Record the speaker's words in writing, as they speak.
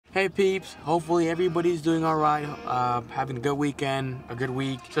Hey peeps, hopefully everybody's doing alright, having a good weekend, a good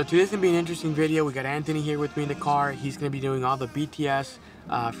week. So today's gonna be an interesting video. We got Anthony here with me in the car. He's gonna be doing all the BTS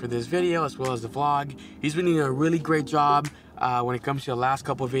for this video as well as the vlog. He's been doing a really great job when it comes to the last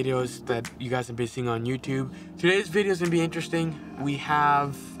couple of videos that you guys have been seeing on YouTube. Today's video is gonna be interesting. We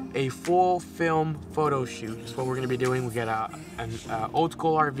have a full film photo shoot. That's what we're gonna be doing. We got an old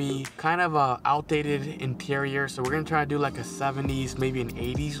school RV, kind of a outdated interior. So we're gonna try to do like a 70s, maybe an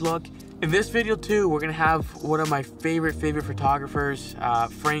 80s look. In this video too, we're gonna have one of my favorite photographers,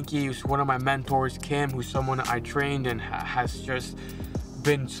 Frankie, who's one of my mentors, Kim, who's someone I trained and has just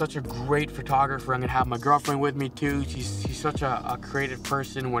been such a great photographer. I'm gonna have my girlfriend with me too. She's such a creative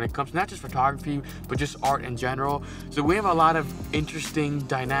person when it comes to not just photography but just art in general. So we have a lot of interesting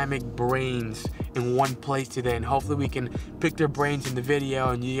dynamic brains in one place today, and hopefully we can pick their brains in the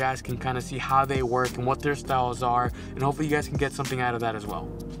video and you guys can kind of see how they work and what their styles are, and hopefully you guys can get something out of that as well.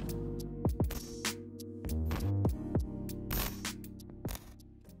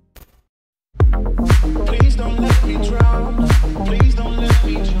 Please don't let me drown. Please don't let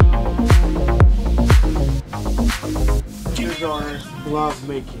me drown. Here's our love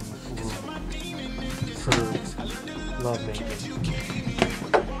making for love making.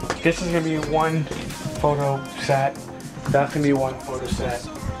 This is gonna be one photo set. That's gonna be one photo set.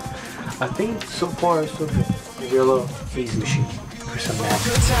 I think so far so good. Maybe a little freeze machine for some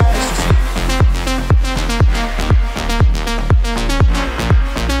magic.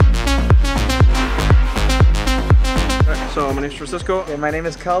 So my name is Francisco. Okay, my name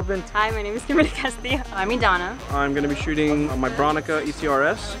is Calvin. Hi, my name is Kimberly Castillo. I'm Idana. I'm going to be shooting my Bronica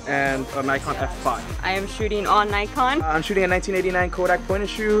ECRS and a Nikon F5. I am shooting on Nikon. I'm shooting a 1989 Kodak point and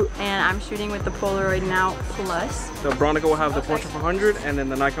shoot. And I'm shooting with the Polaroid Now Plus. The Bronica will have the Portrait 400 and then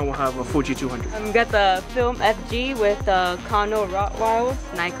the Nikon will have a Fuji 200. We've got the Film FG with the Kano Rottweiler,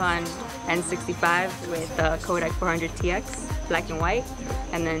 Nikon N65 with the Kodak 400 TX, black and white,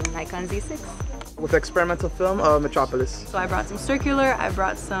 and then Nikon Z6. With experimental film, Metropolis. So I brought some circular, I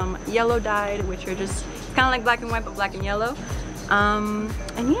brought some yellow dyed, which are just kind of like black and white, but black and yellow. And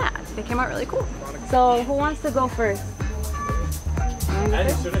yeah, they came out really cool. So who wants to go first? Should I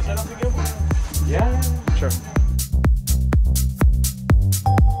set up again? Yeah. Sure.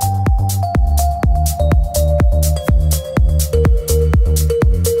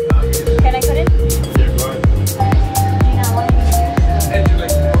 Can I cut in? Yeah, go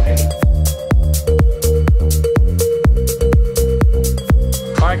ahead.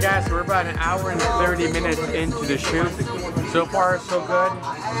 Alright guys, so we're about an hour and 30 minutes into the shoot. So far so good.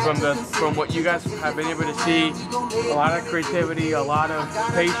 From what you guys have been able to see, a lot of creativity, a lot of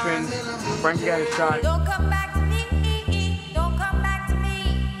patience. Frankie got his shot. Don't come back to me, don't come back to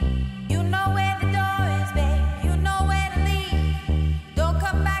me. You know where the door is, babe, you know where to leave. Don't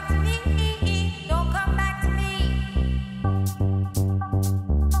come back to me, don't come back to me.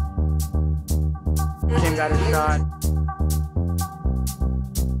 Kim got his shot.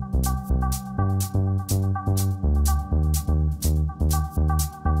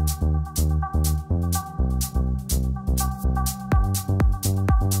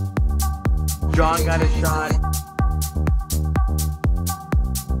 John got a shot.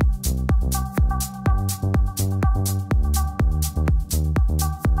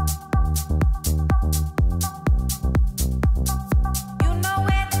 You know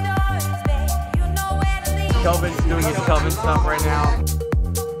where the door is, babe, you know where to leave. Kelvin's doing his Kelvin stuff right now.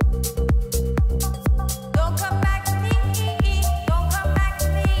 Don't come back to me, don't come back to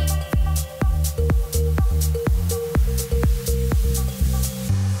me.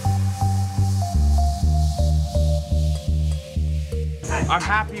 I'm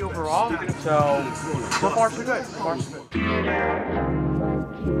happy overall, so far so good. So far so good.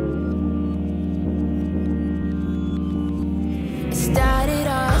 It started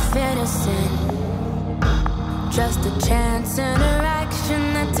off innocent, just a chance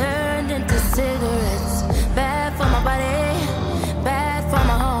interaction that turned into cigarettes. Bad for my body, bad for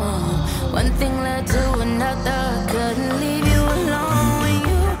my home. One thing led to another, couldn't leave you alone when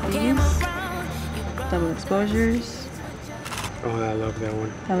you came around. Double exposures. Oh, I love that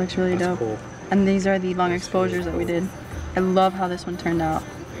one. That looks really That's dope. cool. And these are the long exposures that we did. I love how this one turned out.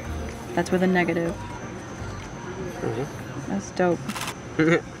 That's with a negative. That's dope.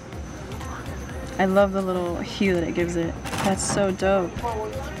 I love the little hue that it gives it. That's so dope.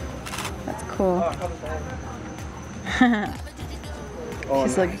 That's cool.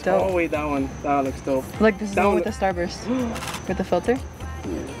 She's like dope. Oh wait, that one looks dope. Like this is the That one one with the starburst. With the filter?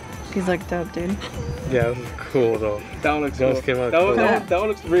 These look dope, dude. Yeah, this is cool though. That one looks Those cool. came out that, cool. that one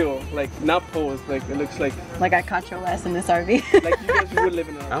looks real. Like not posed. Like it looks like I caught your ass in this RV. like you guys would live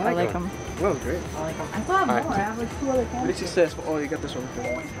in a. I like them. That was great. I like them. I still have more. I have like 2 other cameras. Really successful. Oh, you got this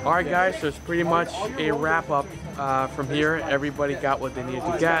one. Alright guys, so it's pretty much a wrap up from here. Everybody got what they needed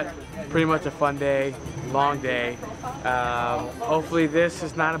to get. Pretty much a fun day, long day. Hopefully this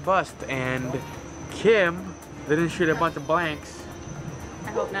is not a bust and Kim didn't shoot a bunch of blanks.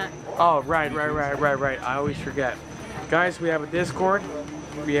 I hope not. Oh, right. I always forget. Guys, we have a Discord.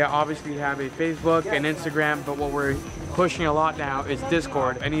 We obviously have a Facebook and Instagram, but what we're pushing a lot now is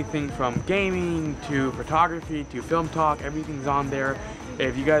Discord. Anything from gaming to photography to film talk, everything's on there.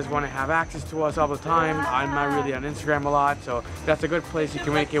 If you guys want to have access to us all the time, I'm not really on Instagram a lot, so that's a good place to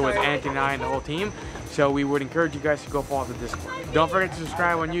communicate with Anthony and I and the whole team. So we would encourage you guys to go follow the Discord. Don't forget to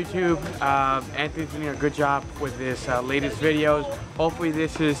subscribe on YouTube. Anthony's doing a good job with his latest videos. Hopefully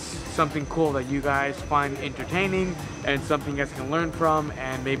this is something cool that you guys find entertaining and something you guys can learn from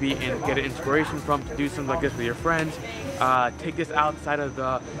and maybe get an inspiration from to do something like this with your friends. Take this outside of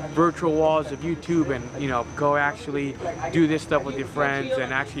the virtual walls of YouTube and, you know, go actually do this stuff with your friends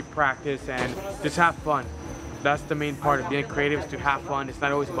and actually practice and just have fun. That's the main part of being creative, is to have fun. It's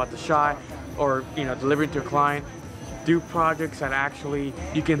not always about the shot or, you know, delivering to a client. Do projects that actually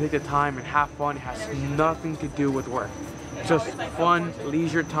you can take the time and have fun. It has nothing to do with work. Just fun,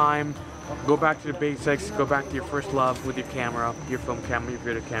 leisure time. Go back to the basics. Go back to your first love with your camera, your film camera, your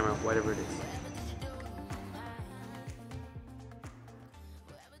video camera, whatever it is.